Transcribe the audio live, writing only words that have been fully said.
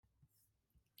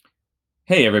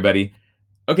Hey, everybody.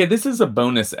 Okay, this is a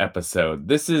bonus episode.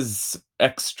 This is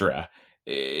extra.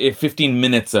 If 15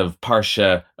 minutes of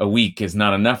Parsha a week is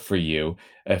not enough for you,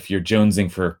 if you're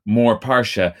jonesing for more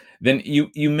Parsha, then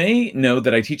you may know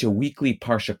that I teach a weekly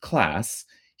Parsha class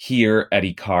here at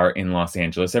IKAR in Los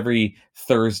Angeles every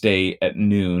Thursday at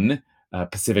noon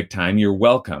Pacific time. You're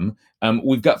welcome.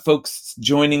 We've got folks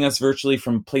joining us virtually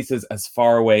from places as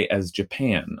far away as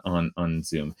Japan on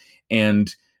Zoom.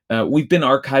 And we've been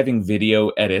archiving video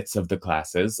edits of the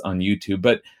classes on YouTube,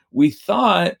 but we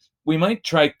thought we might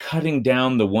try cutting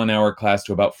down the 1 hour class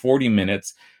to about 40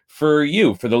 minutes for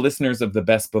you, for the listeners of the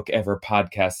Best Book Ever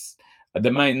podcasts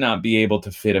that might not be able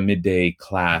to fit a midday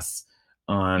class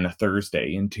on a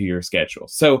Thursday into your schedule.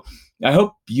 So I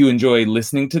hope you enjoy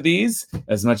listening to these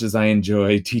as much as I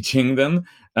enjoy teaching them.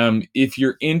 If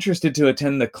you're interested to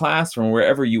attend the class from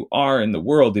wherever you are in the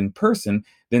world in person,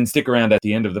 then stick around at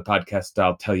the end of the podcast.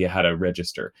 I'll tell you how to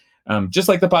register. Just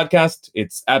like the podcast,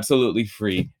 it's absolutely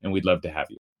free, and we'd love to have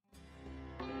you.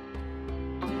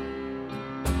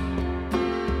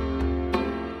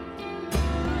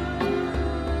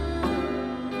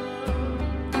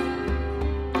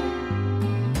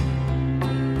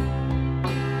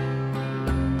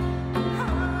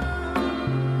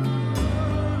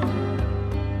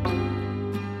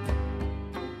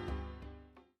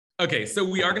 Okay, so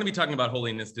we are going to be talking about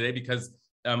holiness today because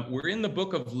we're in the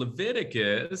book of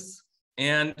Leviticus.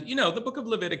 And, you know, the book of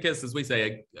Leviticus, as we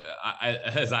say,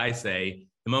 as I say,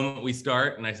 the moment we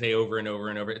start, and I say over and over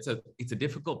and over, it's a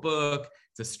difficult book.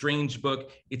 It's a strange book.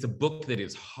 It's a book that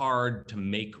is hard to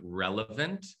make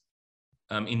relevant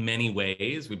in many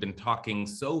ways. We've been talking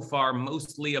so far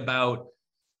mostly about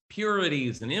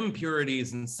purities and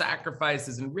impurities and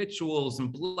sacrifices and rituals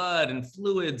and blood and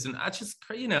fluids. And I just,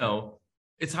 you know,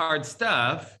 it's hard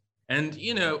stuff. And,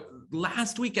 you know,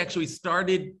 last week actually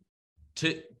started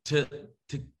to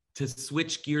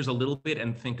switch gears a little bit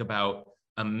and think about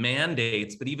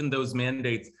mandates, but even those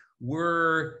mandates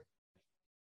were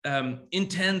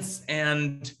intense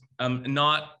and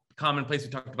not commonplace. We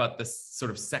talked about the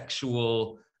sort of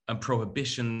sexual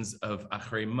prohibitions of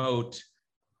Acharei Mot,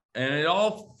 and it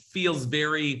all feels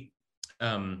very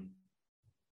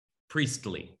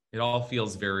priestly. It all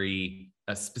feels very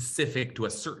specific to a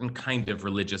certain kind of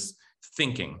religious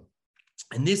thinking.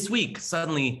 And this week,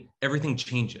 suddenly, everything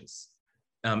changes.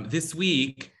 This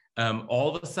week,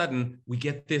 all of a sudden, we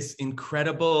get this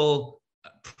incredible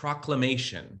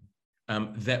proclamation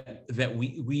that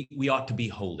we ought to be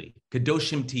holy.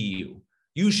 Kadoshim tiyu.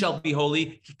 You shall be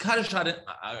holy.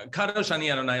 Kadosh ani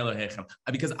Adonai Elohechem.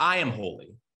 Because I am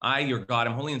holy. I, your God,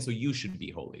 am holy, and so you should be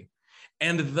holy.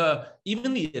 And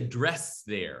even the address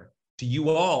there to you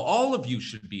all of you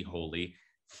should be holy,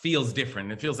 feels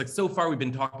different. It feels like so far we've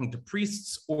been talking to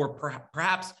priests or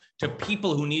perhaps to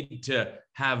people who need to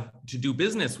do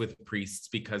business with priests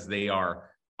because they are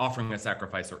offering a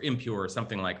sacrifice or impure or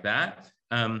something like that.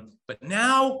 But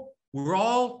now we're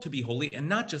all to be holy. And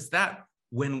not just that,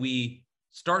 when we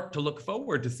start to look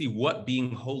forward to see what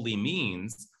being holy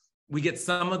means, we get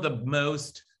some of the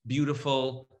most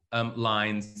beautiful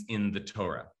lines in the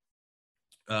Torah.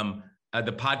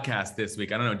 The podcast this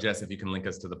week, I don't know, Jess, if you can link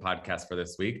us to the podcast for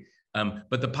this week,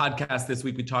 but the podcast this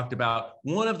week, we talked about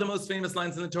one of the most famous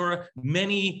lines in the Torah.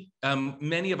 Many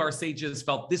of our sages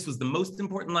felt this was the most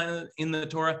important line in the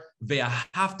Torah.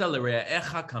 Ve'ahavta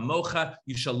l're'echa kamocha.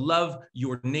 You shall love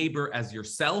your neighbor as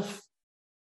yourself.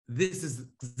 This is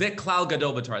ze klal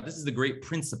gadol b'Torah. This is the great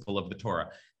principle of the Torah.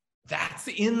 That's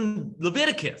in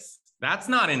Leviticus. That's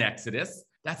not in Exodus.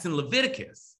 That's in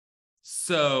Leviticus.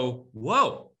 So,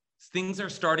 whoa. Things are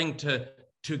starting to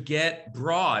get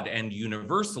broad and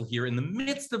universal here in the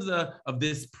midst of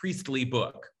this priestly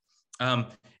book.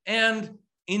 And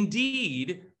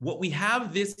indeed, what we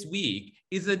have this week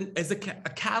is a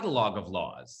catalog of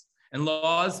laws, and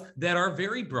laws that are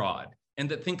very broad and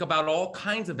that think about all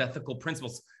kinds of ethical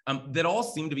principles that all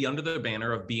seem to be under the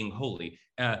banner of being holy.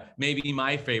 Maybe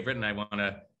my favorite, and I want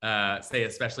to say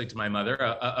especially to my mother,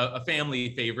 a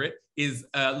family favorite, is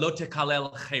lo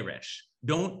tekalel cheresh.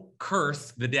 Don't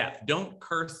curse the deaf. Don't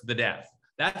curse the deaf.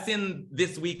 That's in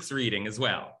this week's reading as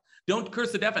well. Don't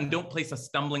curse the deaf and don't place a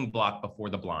stumbling block before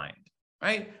the blind,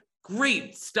 right?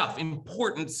 Great stuff,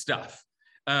 important stuff.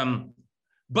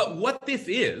 But what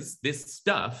this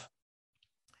stuff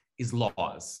is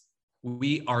laws.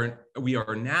 We are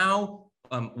now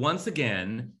once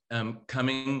again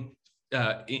coming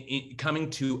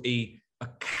to a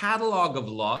catalog of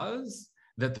laws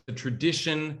that the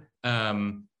tradition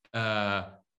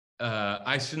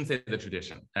I shouldn't say the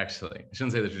tradition, actually. I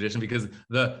shouldn't say the tradition because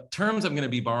the terms I'm going to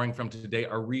be borrowing from today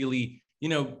are really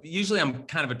usually I'm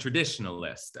kind of a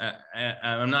traditionalist.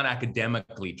 I'm not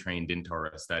academically trained in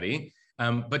Torah study.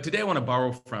 But today I want to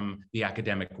borrow from the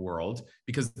academic world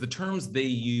because the terms they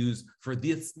use for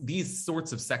these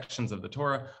sorts of sections of the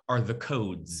Torah are the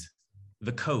codes.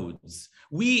 The codes.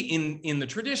 We, in the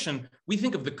tradition, we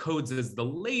think of the codes as the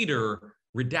later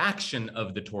redaction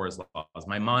of the Torah's laws.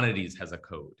 Maimonides has a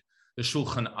code. The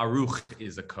Shulchan Aruch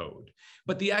is a code.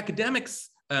 But the academics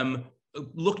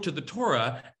look to the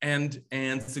Torah and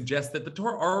suggest that the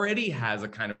Torah already has a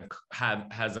kind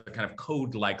of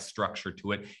code-like structure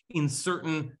to it in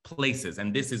certain places,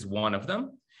 and this is one of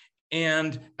them.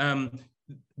 And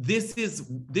this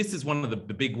is one of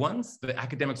the big ones that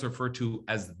academics refer to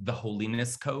as the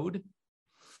Holiness Code.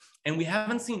 And we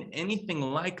haven't seen anything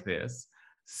like this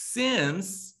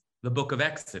since the Book of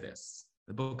Exodus.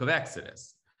 The Book of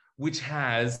Exodus, which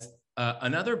has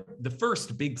the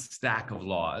first big stack of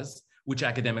laws, which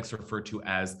academics refer to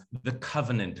as the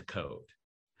Covenant Code.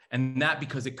 And that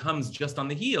because it comes just on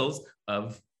the heels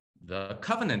of the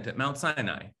covenant at Mount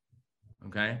Sinai,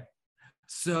 okay?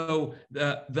 So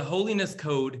the Holiness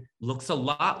Code looks a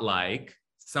lot like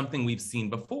something we've seen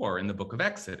before in the Book of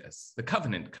Exodus, the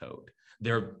Covenant Code.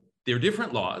 They're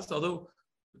different laws, although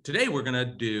today we're gonna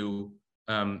do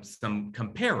some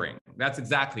comparing. That's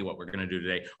exactly what we're gonna do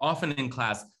today. Often in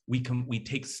class, we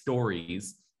take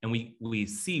stories and we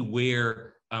see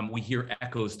where we hear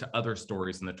echoes to other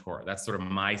stories in the Torah. That's sort of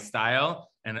my style,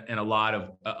 and a lot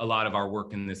of our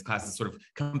work in this class is sort of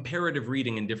comparative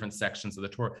reading in different sections of the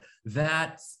Torah.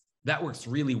 That works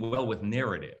really well with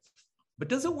narrative, but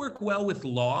does it work well with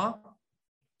law?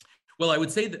 Well, I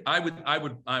would say that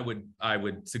I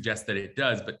would suggest that it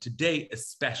does, but today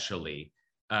especially,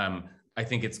 I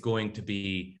think it's going to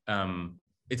be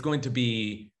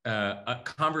a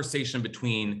conversation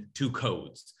between two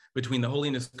codes, between the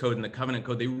Holiness Code and the Covenant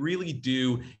Code. They really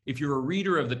do. If you're a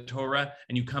reader of the Torah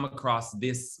and you come across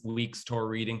this week's Torah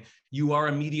reading, you are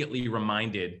immediately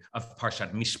reminded of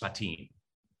Parshat Mishpatim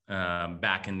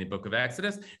back in the Book of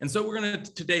Exodus. And so we're going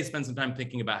to today spend some time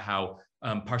thinking about how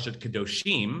Parshat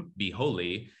Kedoshim, be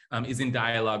holy, is in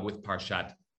dialogue with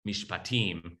Parshat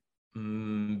Mishpatim,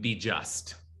 be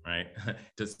just. Right,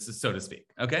 so to speak.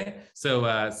 Okay, so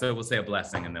we'll say a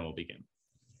blessing and then we'll begin.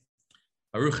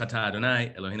 Baruch atah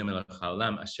Adonai Eloheinu melech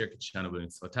haolam asher kitshanu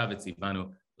b'mitzvotav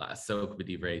v'tzivanu la'asok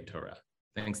b'divrei Torah.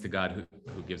 Thanks to God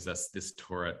who gives us this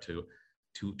Torah to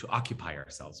occupy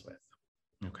ourselves with.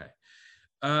 Okay,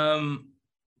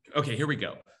 okay, here we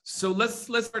go. So let's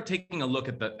start taking a look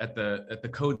at the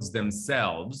codes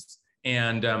themselves.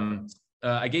 And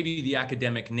I gave you the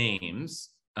academic names.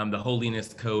 The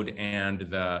Holiness Code and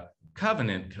the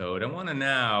Covenant Code. I want to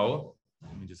now,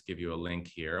 let me just give you a link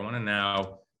here. I want to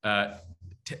now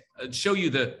show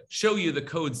you the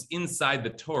codes inside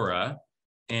the Torah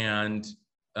and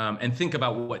think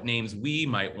about what names we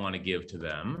might want to give to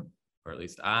them, or at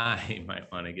least I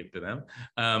might want to give to them.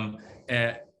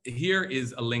 Here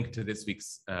is a link to this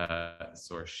week's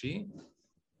source sheet.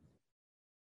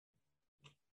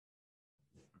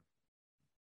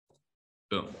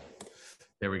 Boom.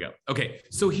 There we go. Okay,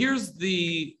 so here's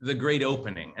the great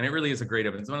opening, and it really is a great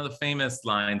opening. It's one of the famous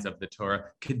lines of the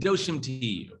Torah, Kedoshim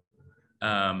Tiyu.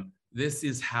 This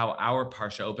is how our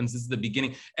Parsha opens. This is the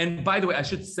beginning. And by the way, I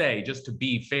should say, just to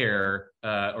be fair,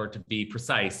 or to be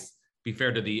precise, be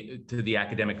fair to the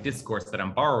academic discourse that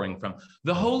I'm borrowing from,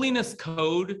 the Holiness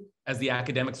Code, as the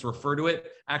academics refer to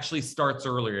it, actually starts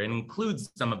earlier and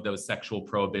includes some of those sexual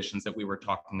prohibitions that we were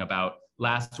talking about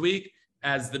last week,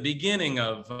 as the beginning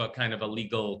of a kind of a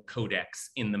legal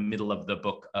codex in the middle of the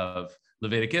book of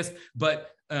Leviticus. But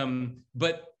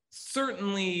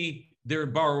certainly they're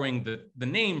borrowing the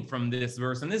name from this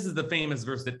verse. And this is the famous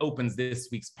verse that opens this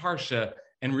week's Parsha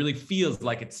and really feels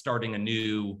like it's starting a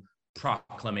new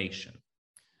proclamation.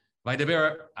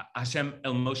 Vaydaber Hashem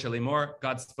el Moshe lemor,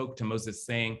 God spoke to Moses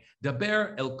saying,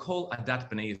 Daber el kol adat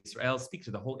b'nei Israel, speak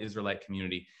to the whole Israelite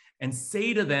community, and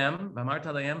say to them,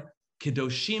 V'amarta lehem,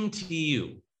 Kedoshim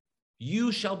Tiyu,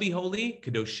 you shall be holy,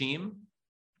 Kedoshim,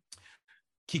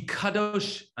 Ki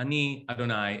Kadosh Ani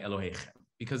Adonai Elohechem,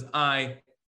 because I,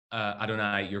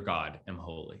 Adonai, your God, am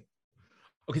holy.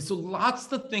 Okay, so lots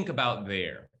to think about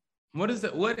there. What is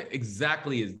it? What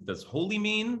exactly does holy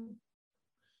mean?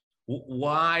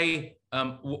 Why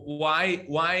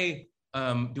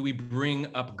do we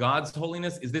bring up God's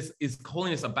holiness? Is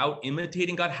holiness about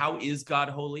imitating God? How is God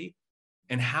holy?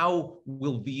 And how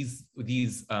will these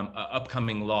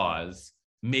upcoming laws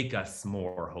make us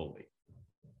more holy?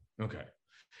 Okay,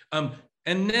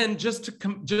 and then just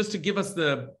to give us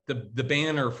the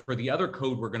banner for the other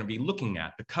code we're going to be looking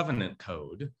at, the Covenant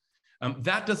Code,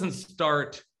 that doesn't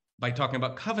start by talking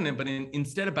about covenant, but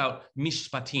instead about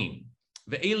mishpatim.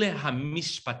 Ve'ele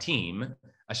ha-mishpatim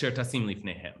asher tasim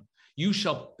lifnehem.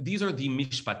 These are the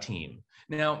mishpatim.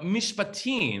 Now,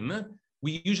 mishpatim,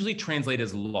 we usually translate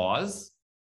as laws,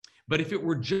 but if it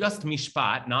were just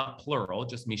mishpat, not plural,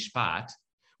 just mishpat,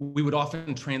 we would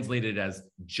often translate it as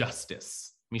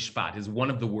justice. Mishpat is one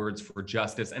of the words for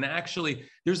justice. And actually,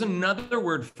 there's another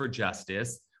word for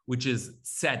justice, which is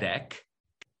tzedek,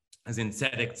 as in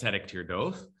tzedek, tzedek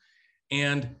tirdof.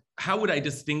 And how would I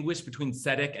distinguish between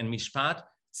tzedek and mishpat?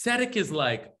 Tzedek is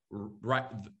like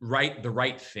the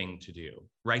right thing to do,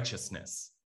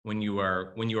 righteousness. When you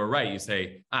are right, you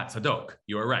say, tzadok,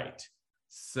 you are right.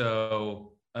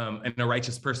 So, and a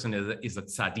righteous person is a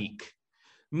tzaddik.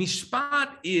 Mishpat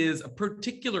is a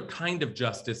particular kind of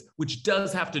justice, which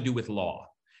does have to do with law,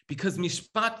 because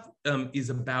mishpat is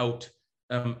about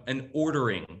an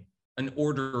ordering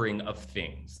of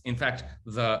things. In fact,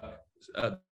 the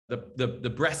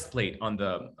breastplate on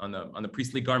the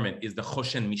priestly garment is the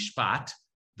choshen mishpat,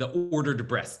 the ordered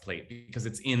breastplate, because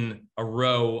it's in a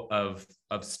row of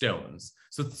stones.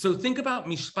 So think about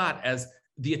mishpat as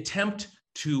the attempt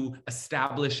to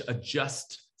establish a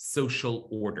just social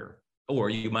order. Or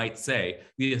you might say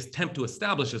the attempt to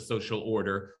establish a social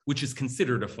order, which is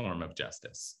considered a form of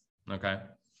justice, okay?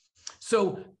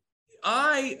 So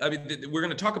I mean, we're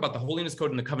gonna talk about the Holiness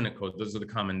Code and the Covenant Code. Those are the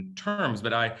common terms,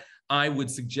 but I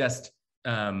would suggest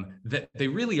that they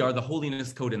really are the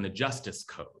Holiness Code and the Justice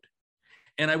Code.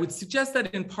 And I would suggest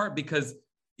that in part because,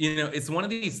 you know, it's one of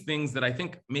these things that I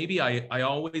think maybe I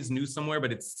always knew somewhere,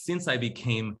 but it's since I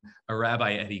became a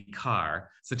rabbi at Ikar,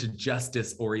 such a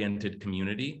justice-oriented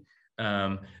community,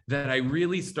 that I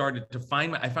really started to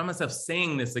I found myself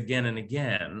saying this again and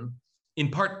again, in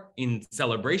part in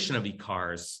celebration of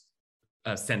Ikar's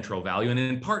central value, and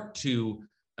in part to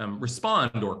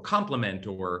respond or complement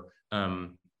or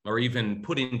even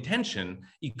put in tension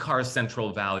Ikar's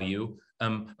central value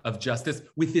of justice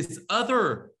with this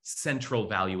other central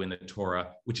value in the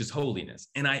Torah, which is holiness.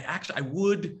 And I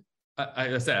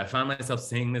found myself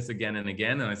saying this again and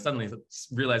again, and I suddenly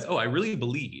realized, I really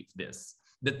believe this,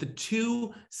 that the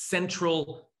two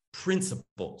central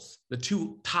principles, the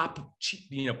two top,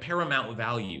 paramount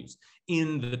values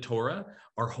in the Torah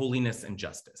are holiness and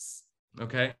justice,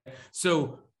 okay?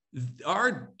 So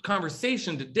our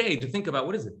conversation today to think about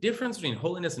what is the difference between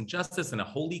holiness and justice and a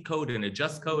holy code and a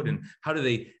just code, and how do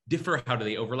they differ, how do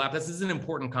they overlap? This is an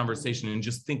important conversation in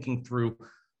just thinking through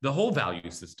the whole value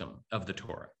system of the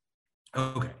Torah.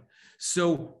 Okay,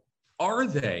 so are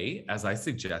they, as I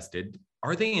suggested,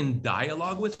 are they in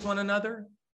dialogue with one another?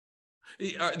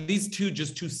 Are these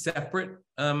just two separate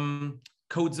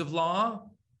codes of law?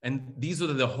 And these are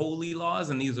the holy laws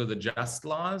and these are the just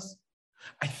laws?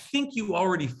 I think you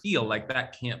already feel like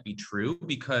that can't be true,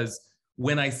 because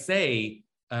when I say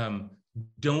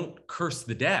don't curse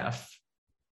the deaf,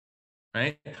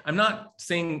 right? I'm not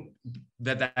saying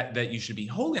that you should be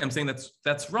holy. I'm saying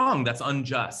that's wrong. That's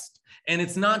unjust. And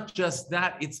it's not just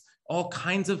that. It's all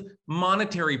kinds of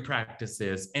monetary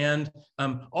practices and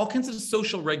all kinds of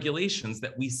social regulations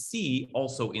that we see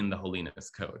also in the Holiness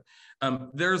Code.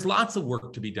 There's lots of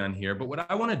work to be done here, but what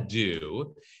I want to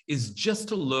do is just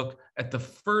to look at the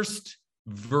first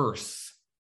verse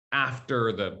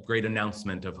after the great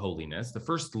announcement of holiness, the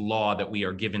first law that we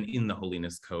are given in the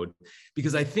Holiness Code,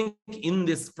 because I think in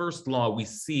this first law we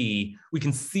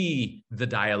can see the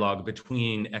dialogue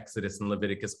between Exodus and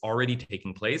Leviticus already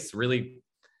taking place, really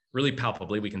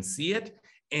palpably. We can see it,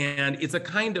 and it's a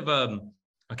kind of a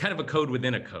code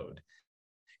within a code.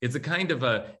 It's a kind of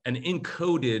an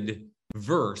encoded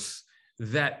verse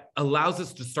that allows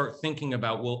us to start thinking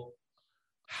about, well,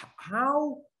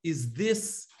 how is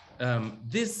this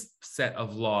set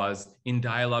of laws in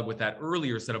dialogue with that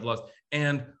earlier set of laws,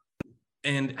 and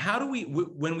how do we,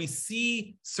 when we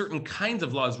see certain kinds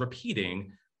of laws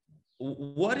repeating,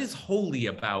 what is holy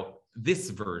about this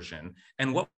version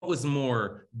and what was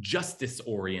more justice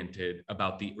oriented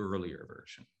about the earlier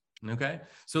version? Okay,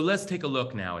 so let's take a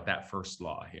look now at that first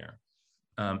law here.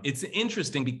 It's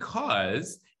interesting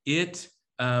because it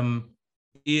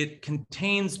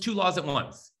contains two laws at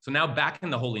once. So now back in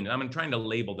the holiness, I'm trying to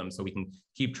label them so we can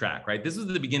keep track, right? This is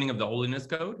the beginning of the Holiness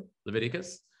Code,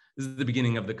 Leviticus. This is the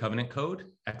beginning of the Covenant Code,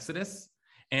 Exodus.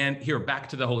 And here, back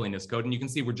to the Holiness Code. And you can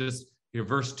see we're just here,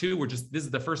 verse 2, this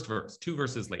is the first verse, 2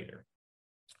 verses later.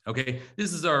 Okay,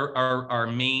 this is our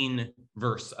main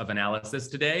verse of analysis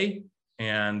today,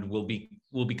 and we'll be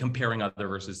comparing other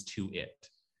verses to it.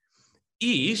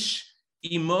 Ish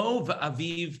imo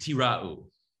v'aviv tira'u,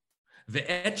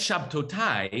 ve'et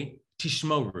shabtotai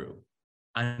tishmoru,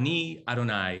 ani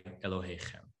Adonai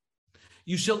Elohechem.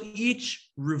 You shall each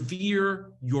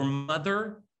revere your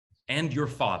mother and your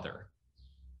father.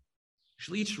 You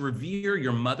shall each revere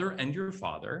your mother and your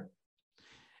father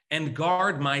and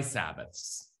guard my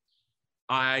Sabbaths.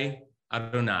 I,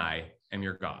 Adonai, am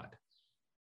your God.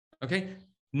 Okay,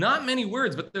 not many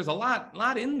words, but there's a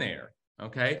lot in there.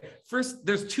 Okay, first,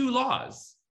 there's two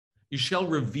laws. You shall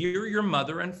revere your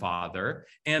mother and father.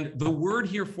 And the word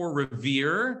here for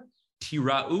revere,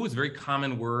 tira'u, is a very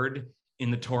common word in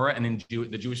the Torah and in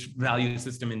the Jewish value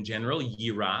system in general,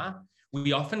 yirah.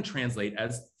 We often translate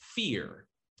as fear.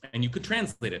 And you could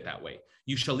translate it that way.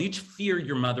 You shall each fear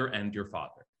your mother and your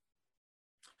father.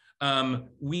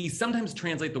 We sometimes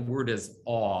translate the word as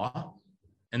awe,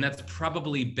 and that's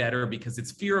probably better because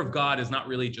its fear of God is not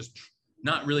really just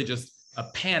a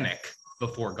panic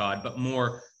before God, but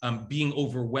more being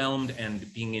overwhelmed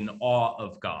and being in awe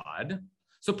of God.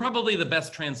 So probably the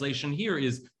best translation here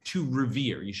is to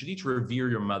revere. You should each revere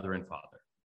your mother and father,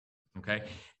 okay?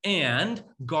 And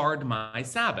guard my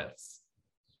Sabbaths.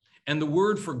 And the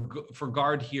word for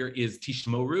guard here is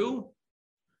tishmoru,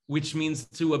 which means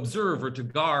to observe or to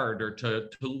guard or to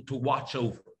watch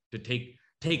over, to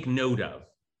take note of,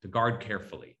 to guard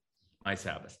carefully my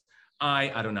Sabbath. I,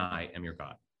 Adonai, am your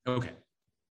God. Okay.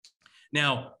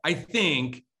 Now, I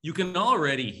think you can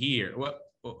already hear,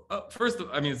 first,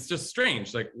 I mean, it's just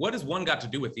strange. Like, what has one got to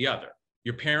do with the other?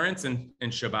 Your parents and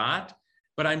Shabbat?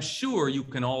 But I'm sure you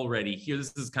can already hear,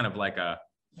 this is kind of like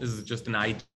this is just an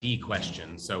ID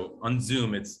question. So on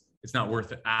Zoom, it's not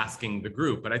worth asking the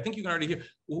group, but I think you can already hear,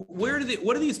 what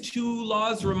do these two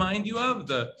laws remind you of?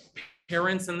 The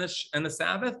parents and the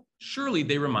Sabbath? Surely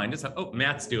they remind us, oh,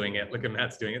 Matt's doing it. Look at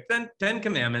Matt's doing it. Then 10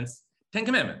 Commandments.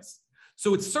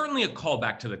 So it's certainly a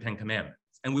callback to the 10 Commandments.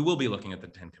 And we will be looking at the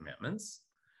 10 Commandments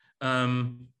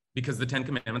because the 10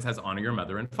 Commandments has honor your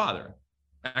mother and father.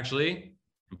 Actually,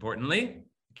 importantly,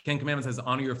 10 Commandments has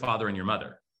honor your father and your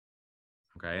mother.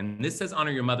 Okay, and this says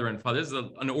honor your mother and father. This is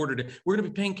an order we're going to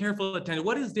be paying careful attention.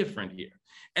 What is different here?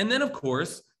 And then, of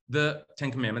course, the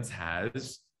 10 Commandments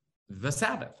has the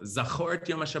Sabbath. Zachor et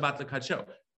Yom HaShabbat l'kadsho.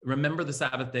 Remember the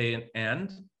Sabbath day and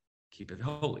keep it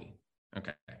holy.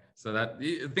 Okay, so that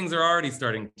things are already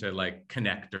starting to like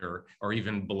connect or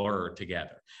even blur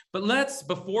together. But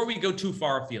before we go too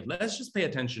far afield, let's just pay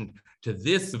attention to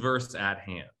this verse at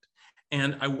hand.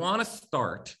 And I want to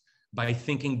start by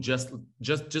thinking just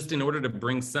in order to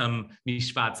bring some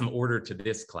mishpat, some order to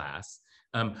this class,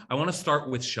 I want to start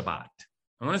with Shabbat.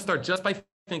 I want to start just by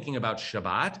thinking about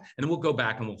Shabbat, and then we'll go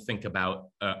back and we'll think about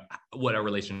what our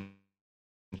relationship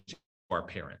to our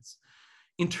parents.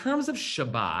 In terms of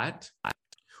Shabbat,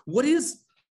 what is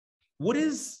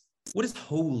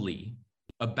holy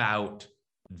about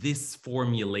this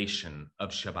formulation of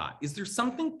Shabbat? Is there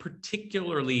something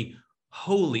particularly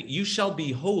holy? You shall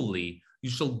be holy. You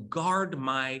shall guard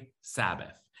my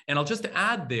Sabbath. And I'll just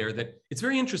add there that it's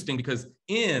very interesting because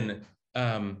in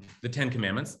the 10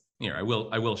 Commandments, here, I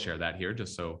will share that here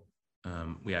just so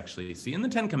we actually see. In the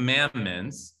 10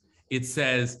 Commandments, it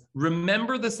says,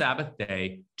 remember the Sabbath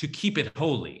day to keep it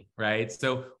holy, right?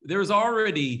 So there's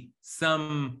already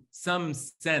some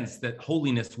sense that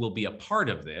holiness will be a part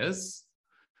of this,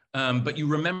 but you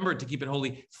remember to keep it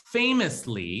holy.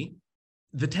 Famously,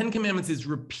 the 10 Commandments is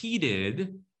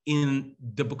repeated in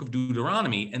the book of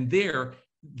Deuteronomy, and there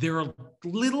are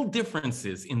little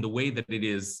differences in the way that it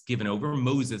is given over.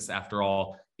 Moses, after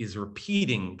all, is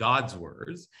repeating God's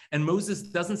words, and Moses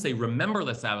doesn't say, remember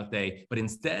the Sabbath day, but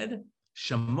instead,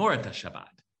 shamor et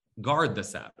Shabbat, guard the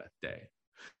Sabbath day.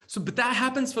 So, but that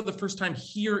happens for the first time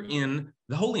here in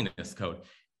the Holiness Code.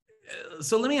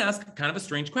 So let me ask kind of a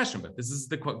strange question, but this is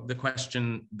the kind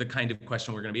of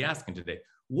question we're going to be asking today.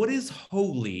 What is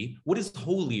holy? What is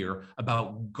holier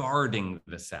about guarding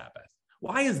the Sabbath?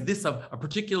 Why is this a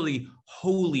particularly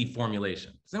holy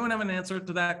formulation? Does anyone have an answer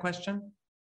to that question?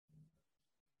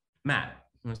 Matt,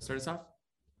 you want to start us off?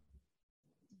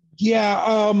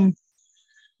 Yeah,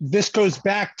 this goes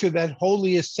back to that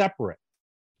holy is separate.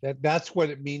 That's what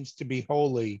it means to be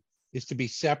holy, is to be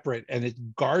separate, and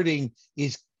guarding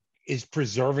is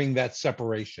preserving that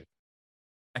separation.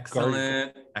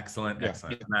 Excellent.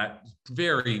 Matt,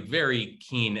 very, very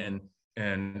keen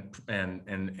and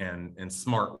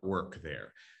smart work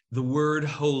there. The word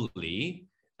holy,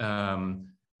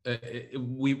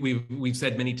 we've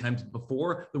said many times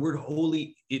before, the word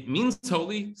holy, it means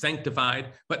holy,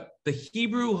 sanctified, but the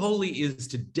Hebrew holy is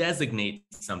to designate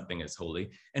something as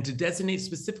holy, and to designate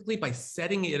specifically by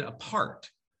setting it apart.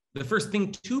 The first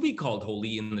thing to be called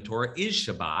holy in the Torah is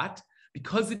Shabbat,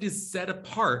 because it is set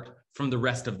apart from the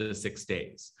rest of the 6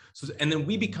 days. So, and then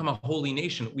we become a holy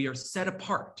nation. We are set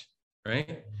apart,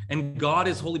 right? And God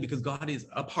is holy because God is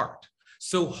apart.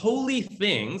 So holy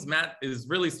things, Matt is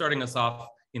really starting us off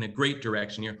in a great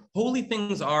direction here. Holy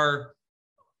things are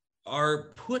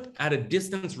put at a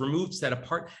distance, removed, set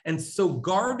apart. And so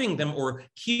guarding them or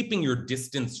keeping your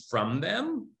distance from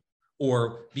them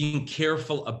or being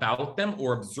careful about them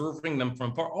or observing them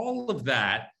from far, all of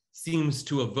that seems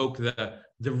to evoke the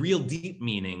real deep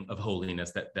meaning of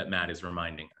holiness that Matt is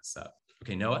reminding us of.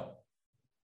 Okay, Noah?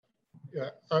 Yeah,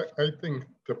 I think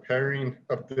the pairing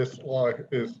of this law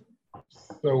is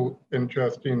so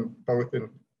interesting, both in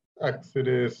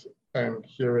Exodus and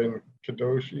here in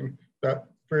Kedoshim, that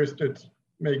first it's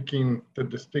making the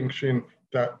distinction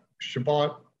that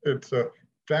Shabbat, it's a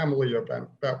family event,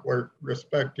 that we're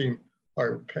respecting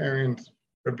our parents,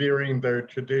 revering their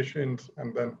traditions,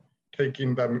 and then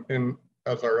taking them in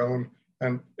as our own.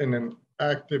 And in an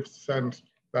active sense,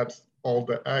 that's all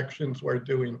the actions we're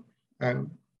doing. And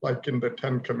like in the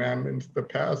 10 Commandments, the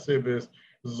passive is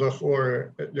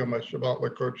Zachor Yom HaShabbat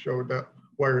L'Kodsho, that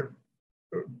we're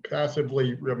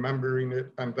passively remembering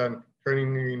it and then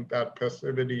turning that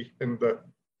passivity in the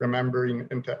remembering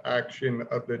into action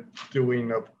of the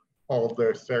doing of all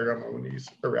the ceremonies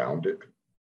around it.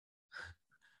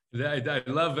 I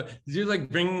love it. You're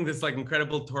like bringing this like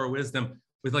incredible Torah wisdom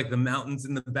with like the mountains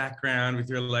in the background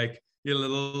with your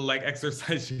little like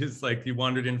exercises, like you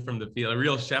wandered in from the field, a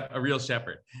real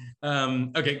shepherd.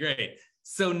 Okay, great.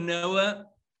 So Noah,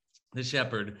 the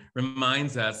shepherd,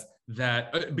 reminds us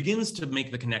that begins to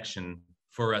make the connection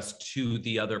for us to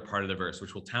the other part of the verse,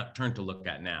 which we'll turn to look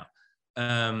at now.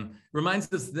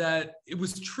 Reminds us that it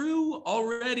was true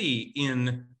already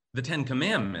in the 10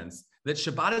 Commandments that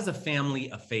Shabbat is a family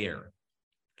affair.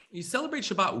 You celebrate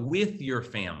Shabbat with your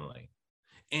family.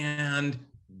 And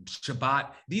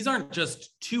Shabbat, these aren't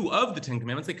just two of the 10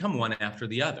 Commandments, they come one after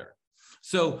the other.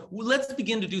 So let's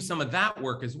begin to do some of that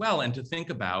work as well and to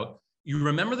think about, you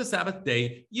remember the Sabbath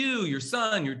day, you, your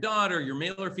son, your daughter, your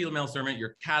male or female servant,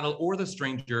 your cattle, or the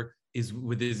stranger is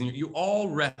within you. You all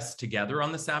rest together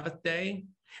on the Sabbath day.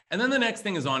 And then the next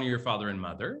thing is honor your father and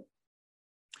mother.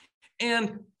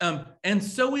 And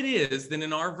so it is that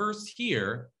in our verse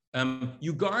here,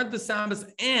 you guard the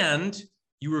Sabbath and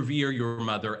you revere your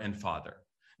mother and father.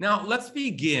 Now, let's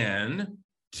begin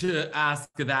to ask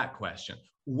that question.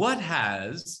 What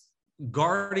has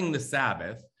guarding the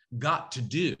Sabbath got to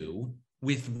do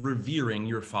with revering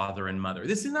your father and mother?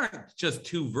 This is not just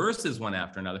two verses, one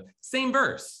after another. Same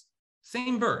verse.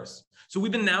 So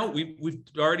we've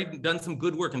already done some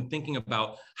good work in thinking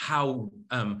about how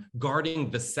guarding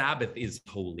the Sabbath is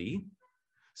holy.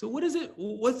 So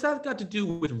what's that got to do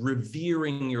with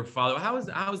revering your father?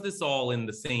 How is this all in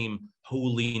the same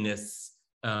holiness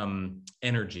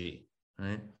energy,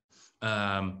 right?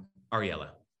 Ariella.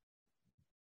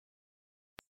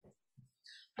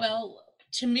 Well,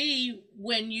 to me,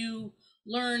 when you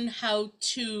learn how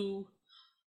to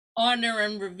honor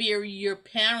and revere your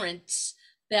parents,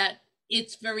 that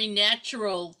it's very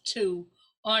natural to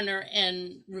honor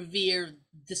and revere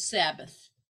the Sabbath.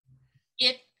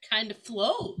 It kind of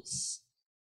flows.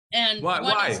 And why?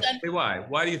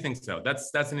 Why do you think so? That's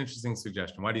an interesting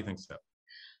suggestion. Why do you think so?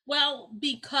 Well,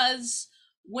 because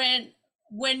when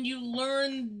you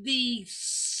learn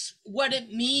what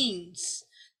it means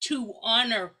to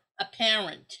honor a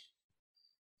parent,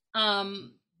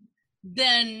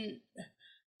 then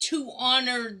to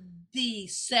honor the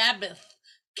Sabbath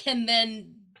can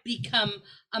then become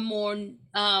a more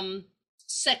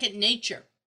second nature.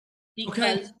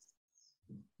 Because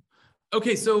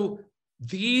so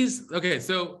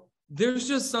there's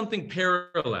just something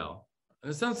parallel.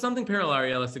 Something parallel,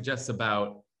 Ariella suggests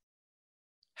about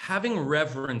having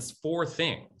reverence for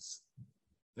things.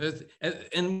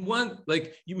 And one,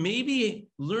 like you may be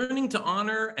learning to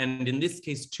honor, and in this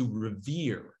case, to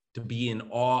revere, to be in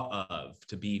awe of,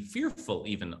 to be fearful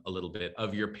even a little bit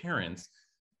of your parents.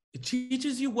 It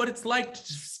teaches you what it's like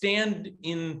to stand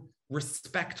in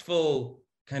respectful,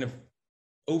 kind of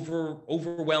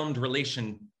overwhelmed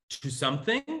relation to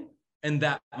something. And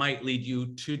that might lead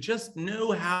you to just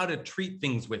know how to treat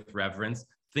things with reverence,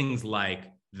 things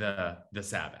like the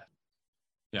Sabbath.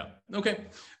 Yeah, okay.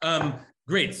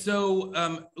 Great, so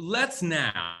let's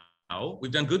now,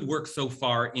 we've done good work so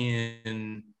far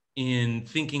in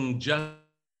thinking just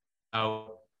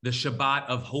about the Shabbat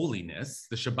of holiness,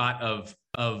 the Shabbat of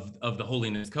the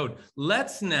holiness code.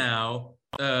 Let's now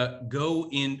go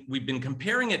in, we've been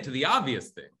comparing it to the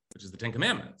obvious thing, which is the 10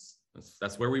 Commandments.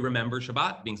 That's where we remember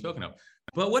Shabbat being spoken of.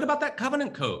 But what about that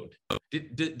covenant code?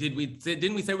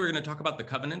 Didn't we say we were going to talk about the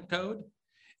covenant code?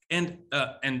 And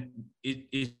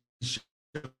is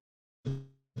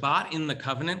Shabbat in the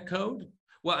covenant code?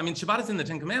 Well, I mean, Shabbat is in the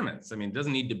 10 Commandments. I mean, it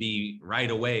doesn't need to be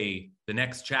right away the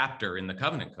next chapter in the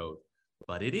covenant code,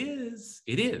 but it is.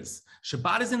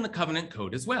 Shabbat is in the covenant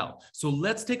code as well. So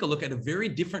let's take a look at a very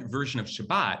different version of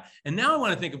Shabbat. And now I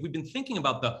want to think, if we've been thinking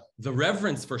about the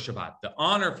reverence for Shabbat, the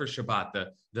honor for Shabbat,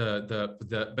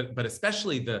 but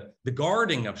especially the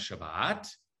guarding of Shabbat.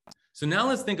 So now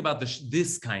let's think about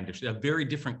this kind of, a very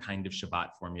different kind of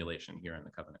Shabbat formulation here in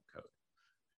the covenant code.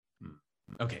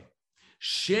 Okay.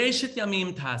 Sheshet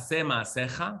yamim ta'aseh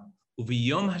ma'asecha,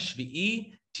 uviyom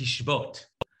hashvi'i tishbot.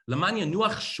 Laman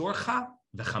yanuach shorcha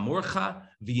v'chamorcha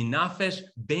v'yinafesh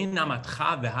ben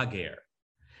amatcha v'hager.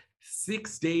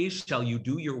 6 days shall you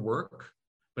do your work,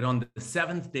 but on the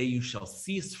 7th day you shall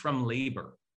cease from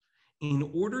labor, in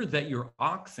order that your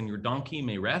ox and your donkey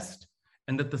may rest,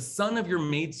 and that the son of your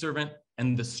maidservant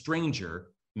and the stranger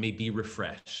may be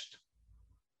refreshed.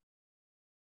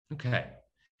 Okay,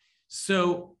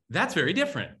 so that's very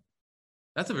different.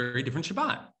 That's a very different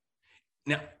Shabbat.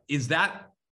 Now,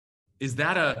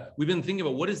 we've been thinking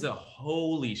about what is a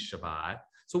holy Shabbat.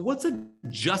 So what's a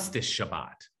justice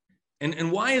Shabbat?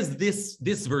 And why is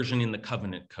this version in the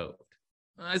covenant code?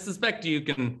 I suspect you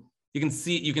can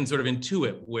sort of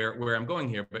intuit where I'm going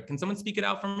here, but can someone speak it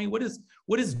out for me? What is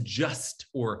just,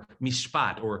 or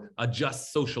mishpat, or a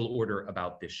just social order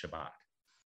about this Shabbat?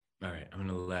 All right, I'm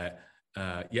gonna let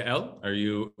Yael,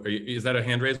 is that a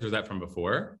hand raise, or is that from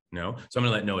before? No, so I'm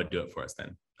gonna let Noah do it for us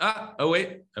then. Oh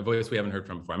wait, a voice we haven't heard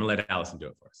from before. I'm gonna let Allison do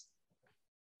it for us.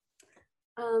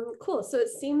 Cool, so it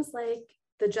seems like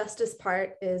the justice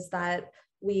part is that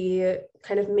we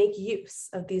kind of make use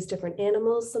of these different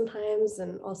animals sometimes,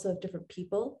 and also of different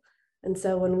people. And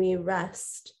so when we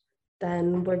rest,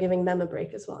 then we're giving them a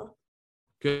break as well.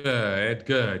 Good.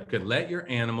 Let your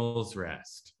animals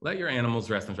rest. Let your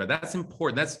animals rest. That's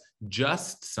important. That's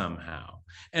just somehow.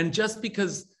 And just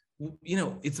because,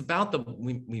 it's about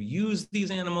we use these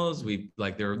animals,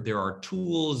 there are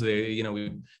tools,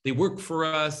 they work for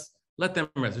us. Let them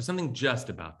rest. There's something just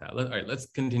about that. All right, let's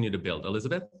continue to build.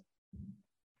 Elizabeth?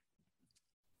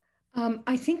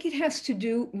 I think it has to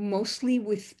do mostly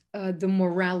with the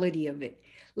morality of it.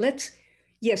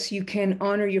 Yes, you can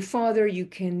honor your father, you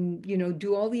can,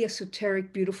 do all the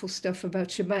esoteric, beautiful stuff about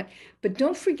Shabbat, but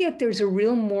don't forget there's a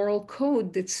real moral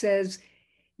code that says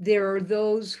there are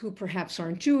those who perhaps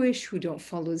aren't Jewish, who don't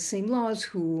follow the same laws,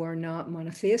 who are not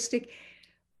monotheistic,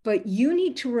 but you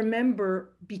need to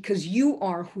remember, because you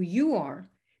are who you are,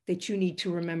 that you need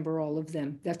to remember all of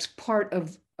them. That's part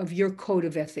of your code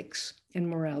of ethics and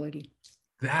morality.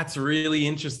 That's really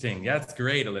interesting. That's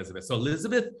great, Elizabeth. So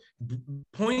Elizabeth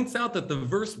points out that the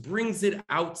verse brings it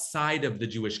outside of the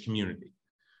Jewish community,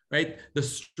 right? The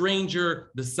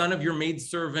stranger, the son of your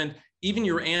maidservant, even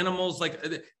your animals, like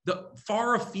the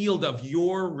far afield of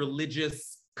your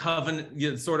religious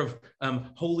covenant, sort of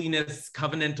holiness,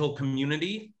 covenantal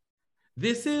community.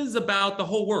 This is about the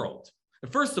whole world.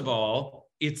 First of all,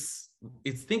 it's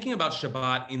thinking about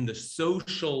Shabbat in the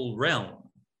social realm,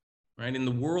 right? In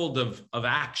the world of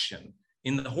action,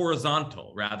 in the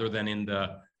horizontal rather than in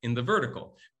the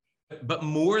vertical. But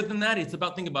more than that, it's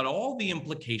about thinking about all the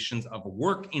implications of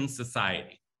work in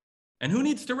society. And who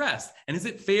needs to rest? And is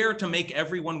it fair to make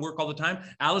everyone work all the time?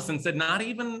 Allison said, not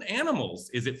even animals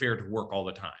is it fair to work all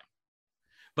the time.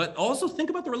 But also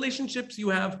think about the relationships you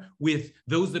have with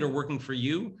those that are working for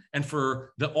you and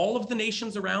for all of the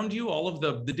nations around you, all of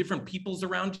the different peoples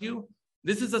around you.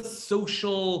 This is a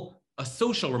social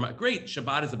remote. Great,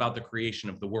 Shabbat is about the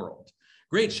creation of the world.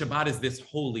 Great, Shabbat is this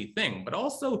holy thing, but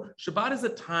also Shabbat is a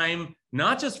time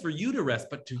not just for you to rest,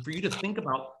 but for you to think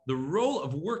about the role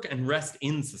of work and rest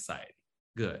in society.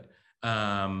 Good.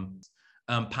 Payam.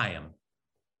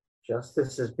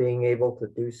 Justice is being able to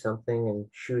do something and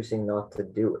choosing not to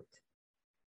do it.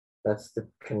 That's the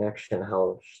connection,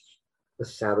 how the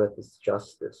Sabbath is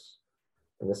justice,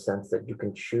 in the sense that you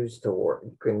can choose to work.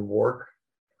 You can work,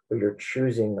 but you're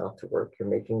choosing not to work. You're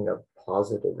making a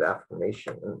positive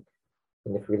affirmation.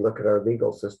 And if we look at our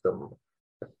legal system,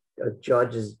 a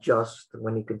judge is just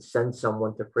when he could send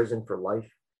someone to prison for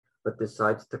life, but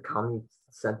decides to commute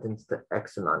sentence to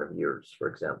X amount of years, for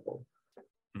example.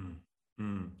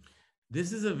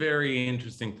 This is a very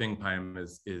interesting thing Payam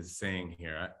is saying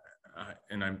here. I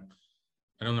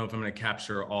don't know if I'm going to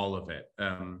capture all of it,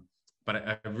 but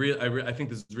I think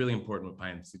this is really important what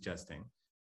Payam is suggesting.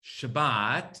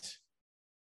 Shabbat,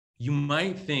 you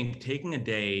might think taking a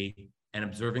day and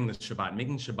observing the Shabbat,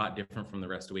 making Shabbat different from the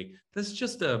rest of the week, that's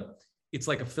just it's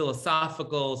like a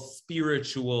philosophical,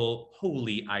 spiritual,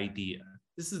 holy idea.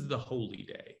 This is the holy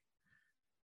day.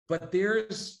 But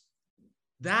there's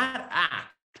that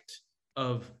act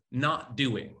of not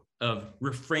doing, of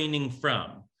refraining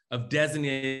from, of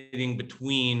designating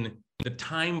between the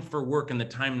time for work and the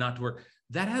time not to work,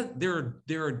 that has there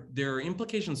are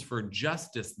implications for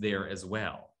justice there as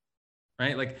well,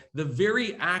 right? Like the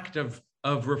very act of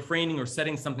refraining or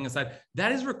setting something aside,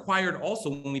 that is required also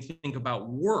when we think about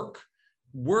work.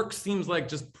 Work seems like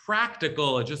just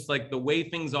practical, just like the way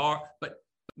things are, but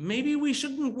maybe we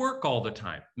shouldn't work all the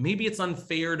time. Maybe it's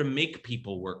unfair to make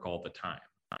people work all the time,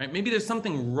 right? Maybe there's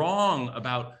something wrong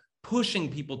about pushing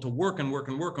people to work and work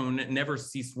and work and never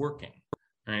cease working,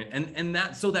 right? And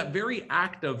that very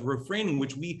act of refraining,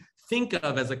 which we think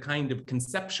of as a kind of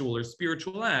conceptual or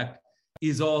spiritual act,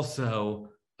 is also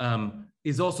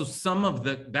some of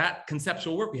that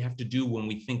conceptual work we have to do when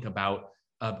we think about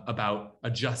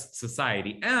a just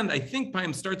society. And I think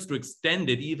Payam starts to extend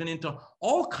it even into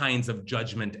all kinds of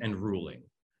judgment and ruling,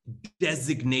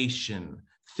 designation,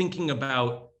 thinking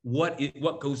about what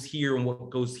goes here and what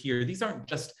goes here. These aren't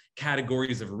just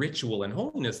categories of ritual and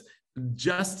holiness.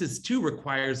 Justice too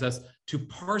requires us to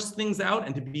parse things out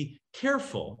and to be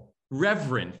careful,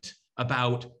 reverent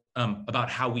about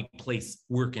how we place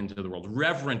work into the world,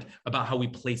 reverent about how we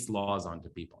place laws onto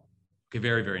people. Okay,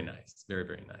 very, very nice, very,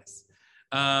 very nice.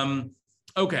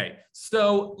 Okay,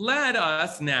 so let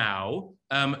us now,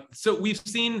 so we've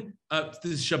seen the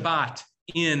Shabbat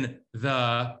in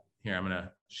the, here, I'm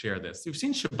gonna share this. We've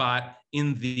seen Shabbat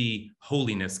in the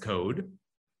Holiness Code,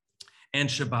 and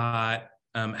Shabbat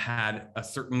had a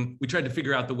certain, we tried to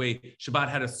figure out the way Shabbat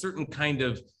had a certain kind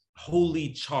of holy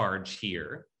charge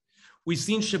here. We've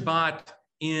seen Shabbat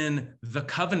in the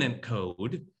Covenant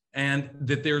Code, and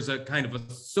that there's a kind of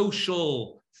a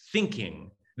social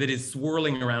thinking that is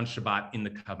swirling around Shabbat in the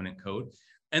Covenant Code.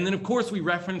 And then, of course, we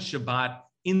reference Shabbat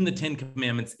in the Ten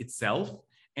Commandments itself.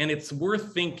 And it's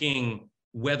worth thinking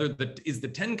whether is the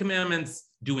Ten Commandments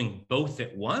doing both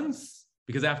at once?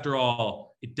 Because after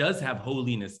all, it does have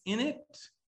holiness in it,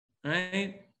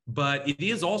 right? But it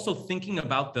is also thinking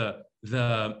about the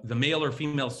male or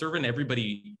female servant,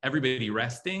 everybody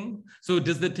resting. So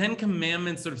does the Ten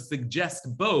Commandments sort of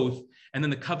suggest both, and then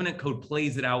the Covenant Code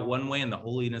plays it out one way and the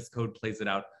Holiness Code plays it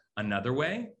out another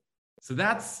way? So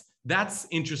that's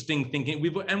interesting thinking.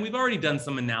 We've already done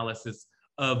some analysis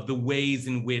of the ways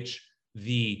in which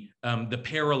the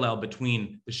parallel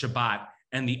between the Shabbat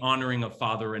and the honoring of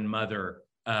father and mother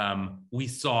we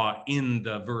saw in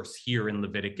the verse here in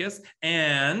Leviticus,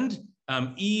 and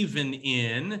even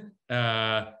in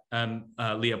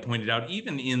Leah pointed out,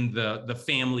 even in the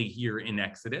family here in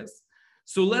Exodus.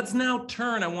 So let's now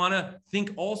turn, I want to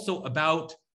think also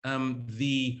about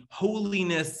the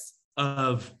holiness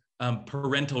of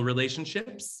parental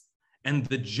relationships and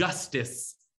the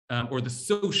justice or the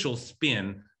social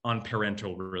spin on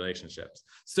parental relationships.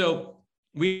 So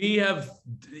we have,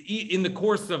 in the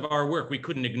course of our work, we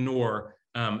couldn't ignore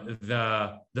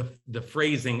the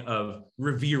phrasing of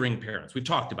revering parents. We've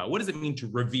talked about what does it mean to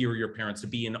revere your parents, to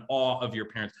be in awe of your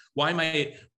parents. Why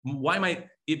might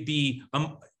it be?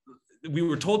 We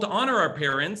were told to honor our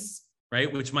parents,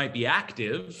 right, which might be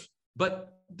active,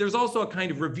 but there's also a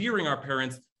kind of revering our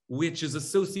parents, which is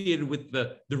associated with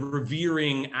the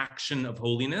revering action of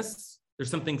holiness. There's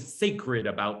something sacred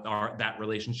about that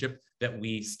relationship that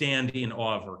we stand in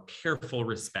awe of or careful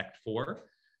respect for.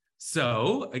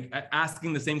 So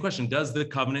asking the same question, does the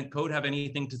Covenant Code have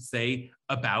anything to say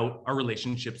about our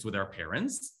relationships with our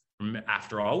parents?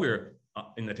 After all, we're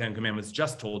in the Ten Commandments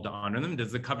just told to honor them.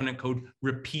 Does the Covenant Code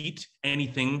repeat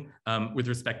anything with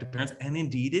respect to parents? And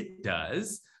indeed it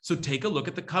does. So take a look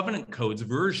at the Covenant Code's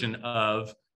version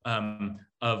of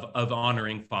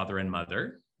honoring father and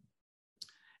mother.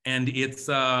 And it's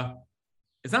not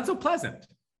so pleasant.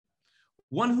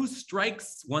 One who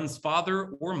strikes one's father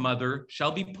or mother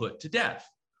shall be put to death.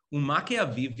 Umake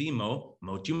aviv v'imo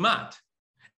mot yumat.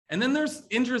 And then there's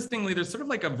sort of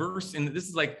like a verse in this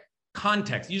is like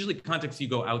context. Usually context you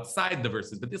go outside the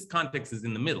verses, but this context is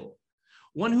in the middle.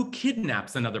 One who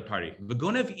kidnaps another party,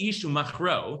 v'gonev ish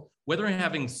umachro, whether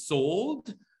having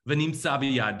sold v'nimtza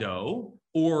biyado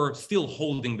or still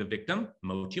holding the victim,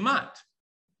 mot yumat.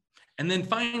 And then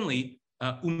finally,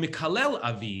 umikalel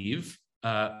aviv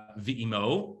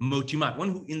v'imo mot yumat. One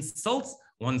who insults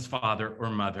one's father or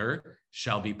mother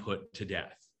shall be put to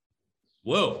death.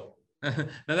 Whoa. Now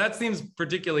that seems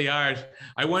particularly harsh.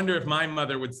 I wonder if my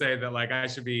mother would say that, like, I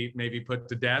should be maybe put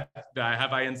to death.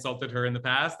 Have I insulted her in the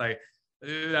past?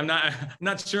 I'm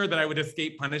not sure that I would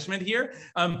escape punishment here.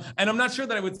 And I'm not sure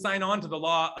that I would sign on to the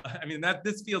law. I mean,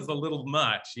 this feels a little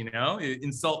much, you know,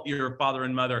 insult your father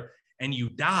and mother and you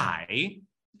die.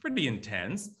 Pretty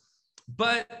intense.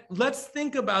 But let's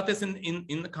think about this in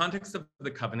the context of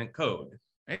the Covenant Code.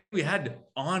 right? We had to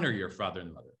honor your father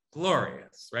and mother.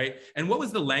 Glorious, right? And what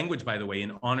was the language, by the way,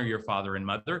 in honor your father and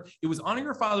mother? It was honor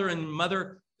your father and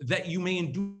mother that you may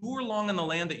endure long in the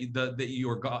land that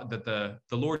your God, that the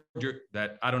Lord,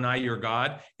 that Adonai, your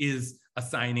God, is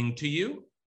assigning to you.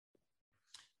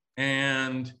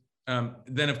 And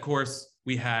then, of course,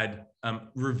 we had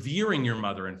revering your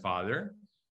mother and father.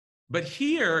 But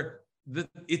here,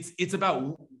 it's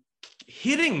about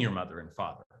hitting your mother and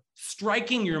father,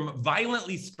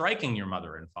 violently striking your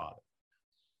mother and father.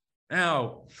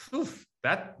 Now,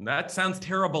 that sounds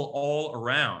terrible all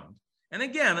around. And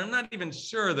again, I'm not even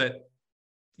sure that,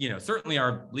 certainly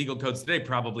our legal codes today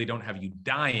probably don't have you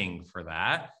dying for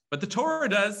that, but the Torah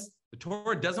does. The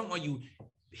Torah doesn't want you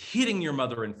hitting your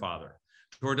mother and father.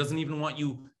 The Torah doesn't even want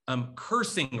you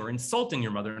cursing or insulting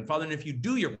your mother and father. And if you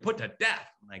do, you're put to death.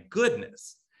 My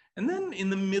goodness. And then in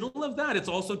the middle of that, it's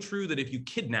also true that if you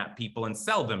kidnap people and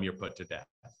sell them, you're put to death.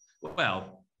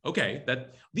 Well, okay,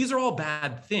 these are all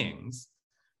bad things,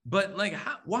 but like,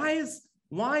 why does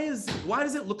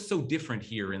it look so different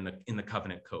here in the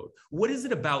covenant code? What is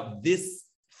it about this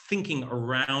thinking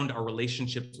around our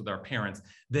relationships with our parents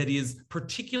that is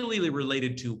particularly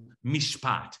related to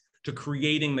mishpat, to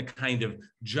creating the kind of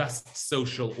just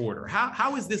social order?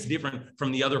 How is this different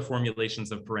from the other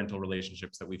formulations of parental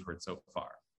relationships that we've heard so far?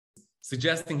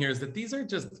 Suggesting here is that these are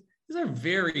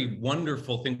very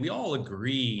wonderful things. We all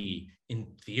agree in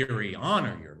theory,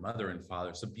 honor your mother and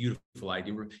father. It's a beautiful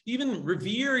idea. Even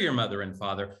revere your mother and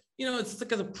father. It's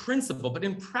like as a principle, but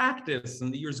in practice,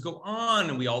 and the years go on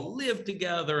and we all live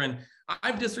together, and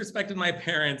I've disrespected my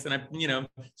parents, and I'm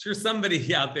sure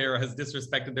somebody out there has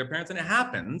disrespected their parents, and it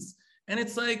happens. And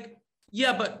it's like,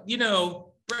 yeah, but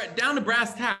down to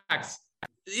brass tacks,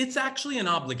 it's actually an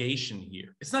obligation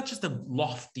here. It's not just a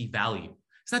lofty value.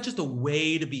 It's not just a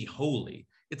way to be holy.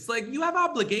 It's like you have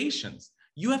obligations.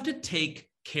 You have to take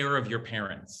care of your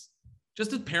parents,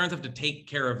 just as parents have to take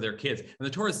care of their kids. And the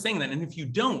Torah is saying that. And if you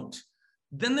don't,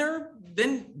 then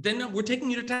we're taking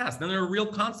you to task. Then there are real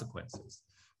consequences.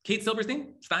 Kate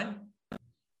Silverstein, Stein?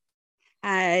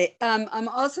 I'm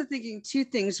also thinking two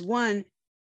things. One,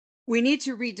 we need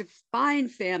to redefine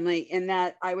family in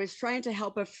that I was trying to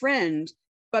help a friend,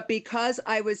 but because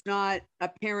I was not a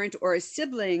parent or a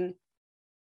sibling,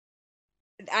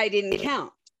 I didn't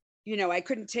count. I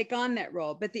couldn't take on that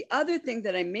role. But the other thing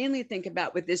that I mainly think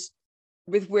about with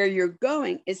where you're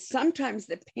going, is sometimes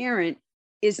the parent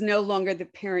is no longer the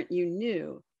parent you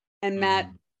knew. And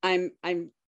Matt, I'm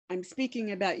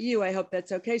speaking about you. I hope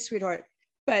that's okay, sweetheart.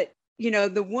 But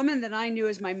the woman that I knew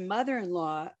as my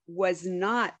mother-in-law was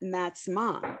not Matt's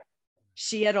mom.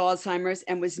 She had Alzheimer's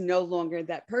and was no longer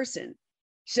that person.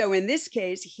 So in this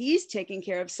case, he's taking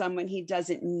care of someone he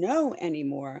doesn't know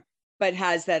anymore, but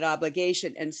has that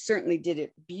obligation, and certainly did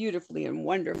it beautifully and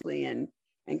wonderfully and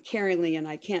caringly. And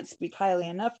I can't speak highly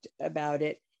enough about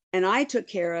it. And I took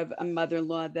care of a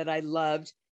mother-in-law that I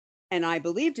loved, and I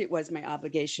believed it was my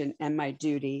obligation and my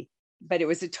duty, but it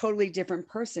was a totally different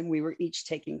person we were each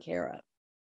taking care of.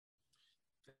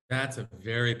 That's a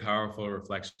very powerful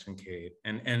reflection, Kate,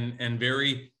 and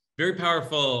very, very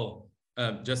powerful.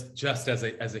 Just as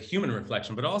a human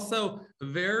reflection, but also a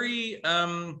very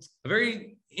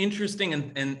interesting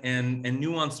and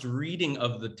nuanced reading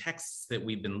of the texts that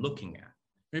we've been looking at,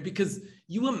 right? Because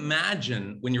you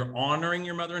imagine when you're honoring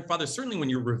your mother and father, certainly when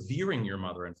you're revering your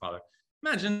mother and father,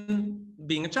 imagine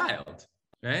being a child,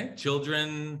 right?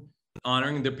 Children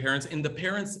honoring their parents in the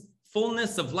parents'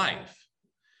 fullness of life.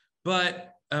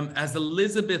 But as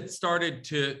Elizabeth started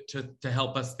to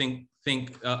help us think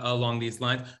along these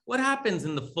lines, what happens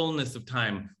in the fullness of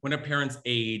time when our parents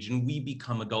age and we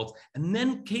become adults? And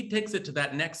then Kate takes it to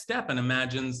that next step and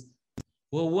imagines,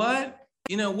 well,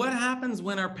 what happens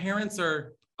when our parents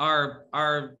are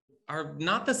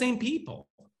not the same people?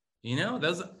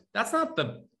 That's not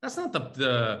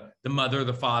the mother,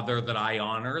 the father that I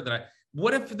honor.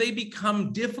 What if they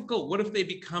become difficult? What if they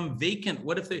become vacant?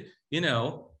 What if they,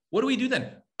 what do we do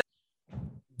then?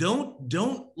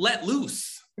 Don't let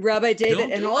loose. Rabbi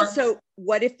David, and also,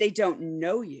 what if they don't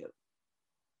know you?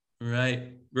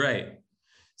 Right.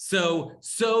 So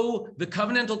the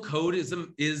covenantal code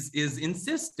is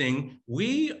insisting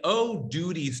we owe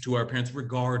duties to our parents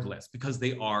regardless, because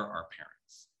they are our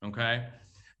parents. Okay.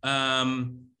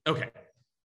 Okay.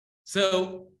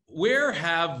 So where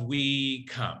have we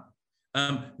come?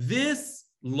 This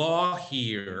law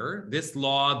here, this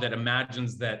law that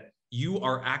imagines that you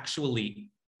are actually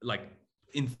like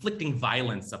inflicting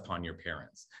violence upon your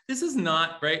parents. This is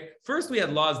not, right? First, we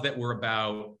had laws that were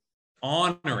about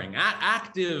honoring,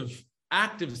 active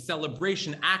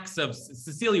celebration, acts of,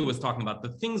 Cecilia was talking about the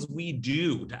things we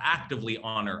do to actively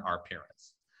honor our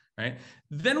parents. right?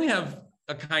 Then we have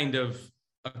a kind of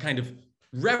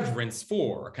reverence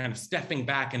for, a kind of stepping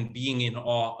back and being in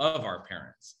awe of our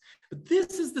parents. But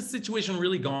this is the situation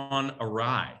really gone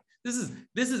awry. This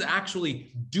is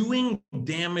actually doing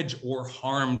damage or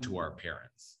harm to our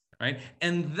parents, right?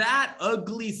 And that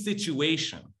ugly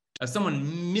situation of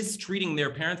someone mistreating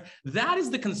their parents, that is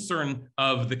the concern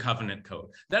of the covenant code.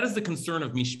 That is the concern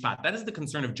of mishpat. That is the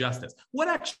concern of justice. What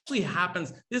actually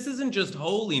happens, this isn't just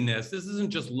holiness. This isn't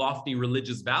just lofty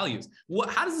religious values.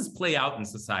 How does this play out in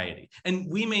society? And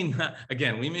we may not,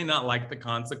 again, we may not like the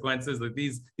consequences of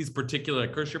these particular,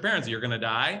 curse your parents, you're gonna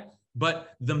die.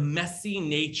 But the messy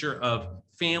nature of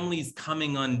families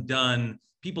coming undone,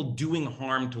 people doing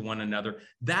harm to one another,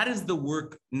 that is the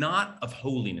work not of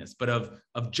holiness, but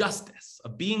of justice,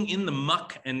 of being in the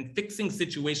muck and fixing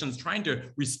situations, trying to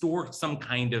restore some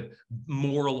kind of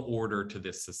moral order to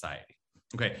this society.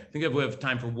 Okay, I think we have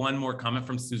time for one more comment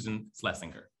from Susan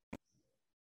Schlesinger.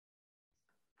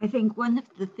 I think one of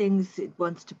the things it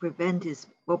wants to prevent is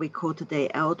what we call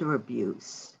today elder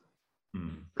abuse.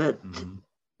 But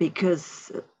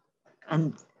because,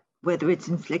 and whether it's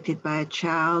inflicted by a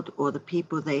child or the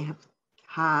people they have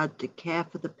had to care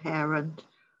for the parent,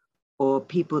 or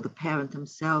people the parent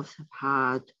themselves have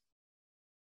had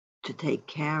to take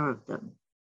care of them.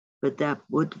 But that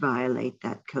would violate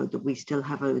that code, that we still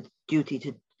have a duty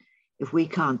to, if we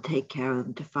can't take care of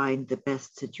them, to find the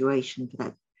best situation for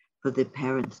that, for the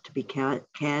parents to be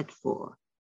cared for.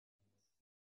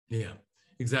 Yeah,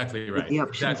 exactly right. With the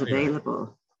options available.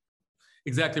 Right.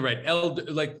 Exactly right.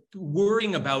 Like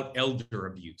worrying about elder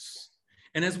abuse.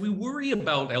 And as we worry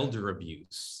about elder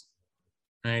abuse,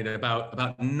 right,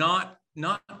 about not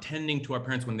tending to our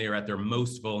parents when they are at their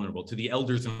most vulnerable, to the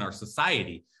elders in our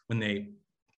society when they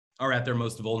are at their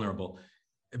most vulnerable,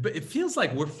 but it feels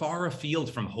like we're far afield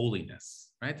from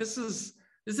holiness, right? This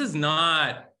is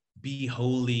not be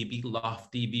holy, be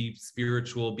lofty, be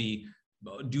spiritual,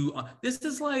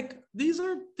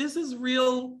 this is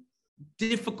real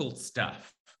difficult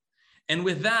stuff. And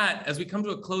with that, as we come to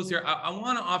a close here, I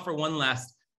want to offer one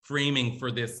last framing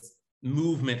for this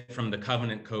movement from the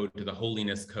covenant code to the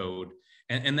holiness code.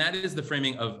 And that is the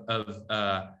framing of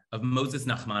Moses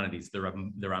Nachmanides, the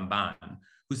Ramban,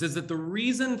 who says that the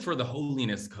reason for the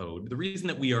holiness code, the reason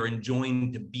that we are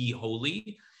enjoined to be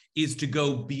holy, is to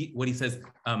go be, what he says,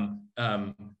 to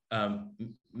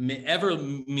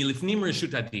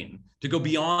go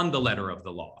beyond the letter of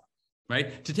the law,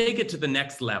 right? To take it to the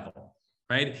next level,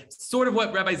 right? Sort of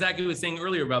what Rabbi Zaki was saying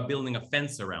earlier about building a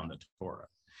fence around the Torah.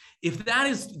 If that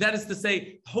is to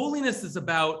say, holiness is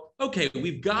about, okay,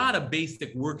 we've got a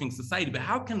basic working society, but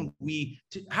how can we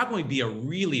be a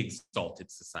really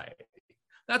exalted society?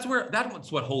 That's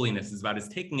what holiness is about, is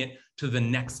taking it to the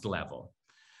next level.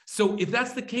 So if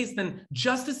that's the case, then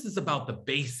justice is about the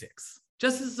basics.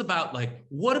 Justice is about, like,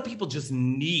 what do people just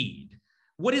need?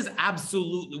 What is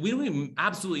absolutely, we don't even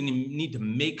absolutely need to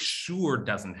make sure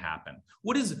doesn't happen.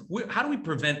 How do we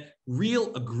prevent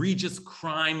real egregious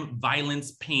crime,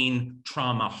 violence, pain,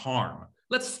 trauma, harm?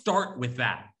 Let's start with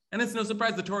that. And it's no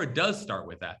surprise the Torah does start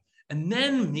with that. And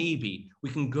then maybe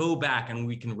we can go back and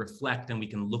we can reflect and we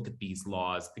can look at these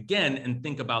laws again and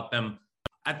think about them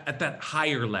at that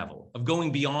higher level of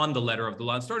going beyond the letter of the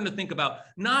law and starting to think about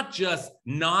not just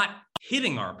not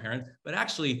hitting our parents, but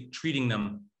actually treating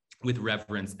them with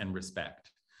reverence and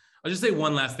respect. I'll just say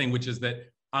one last thing, which is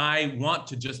that I want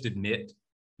to just admit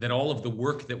that all of the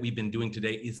work that we've been doing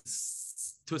today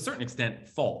is to a certain extent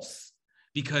false,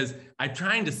 because I'm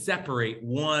trying to separate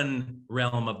one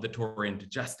realm of the Torah into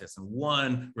justice and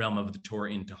one realm of the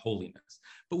Torah into holiness.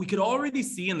 But we could already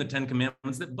see in the Ten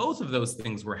Commandments that both of those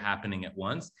things were happening at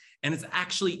once. And it's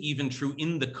actually even true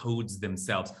in the codes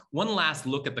themselves. One last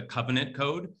look at the covenant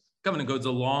code. Covenant code's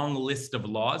a long list of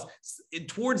laws.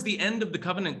 Towards the end of the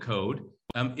covenant code,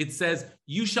 it says,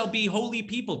 you shall be holy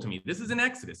people to me. This is in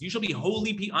Exodus. You shall be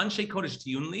holy people. Anshe kodesh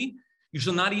tiyunli. You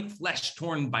shall not eat flesh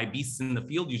torn by beasts in the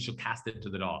field. You shall cast it to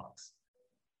the dogs.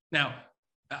 Now,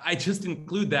 I just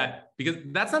include that because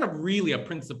that's not really a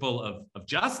principle of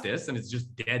justice, and it's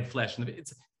just dead flesh.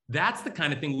 That's the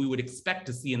kind of thing we would expect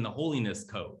to see in the holiness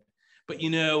code. But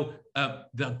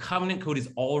the covenant code is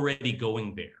already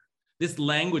going there. This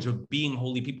language of being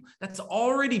holy people, that's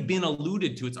already been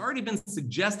alluded to. It's already been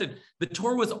suggested. The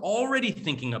Torah was already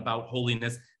thinking about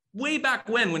holiness way back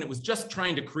when it was just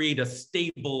trying to create a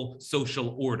stable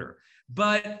social order.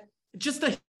 But just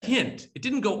a hint. It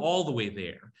didn't go all the way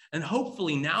there. And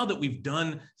hopefully now that we've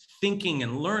done thinking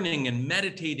and learning and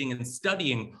meditating and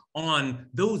studying on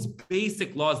those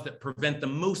basic laws that prevent the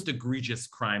most egregious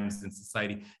crimes in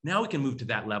society, now we can move to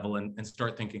that level and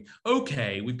start thinking,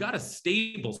 okay, we've got a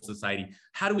stable society.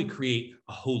 How do we create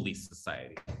a holy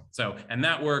society? So, and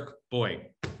that work, boy,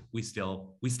 we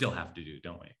still have to do,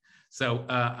 don't we? So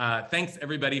thanks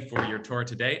everybody for your tour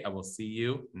today. I will see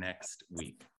you next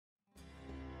week.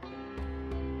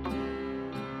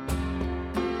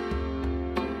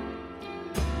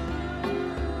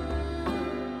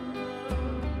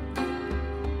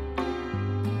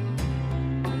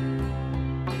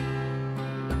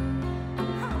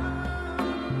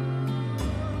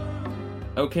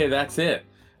 Okay, that's it.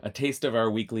 A taste of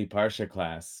our weekly Parsha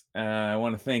class. I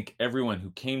want to thank everyone who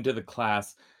came to the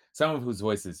class, some of whose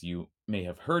voices you may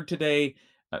have heard today,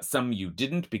 some you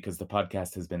didn't because the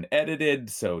podcast has been edited.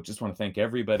 So just want to thank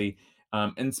everybody.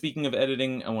 And speaking of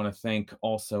editing, I want to thank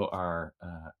also our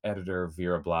editor,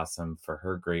 Vera Blossom, for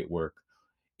her great work.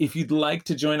 If you'd like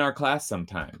to join our class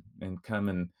sometime and come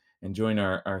and join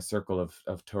our circle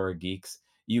of Torah geeks,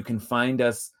 you can find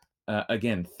us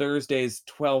again, Thursdays,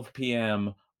 12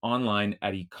 p.m. online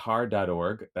at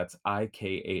ikar.org. That's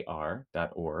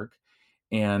IKAR.org.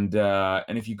 And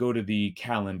if you go to the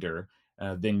calendar,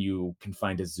 then you can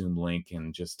find a Zoom link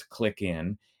and just click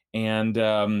in. And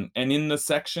in the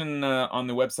section on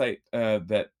the website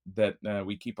that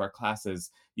we keep our classes,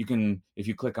 you can, if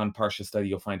you click on Parsha Study,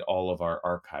 you'll find all of our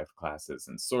archived classes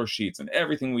and source sheets and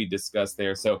everything we discussed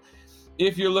there. So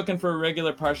if you're looking for a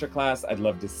regular Parsha class, I'd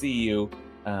love to see you.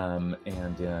 And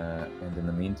in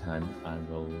the meantime, I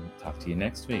will talk to you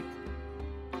next week.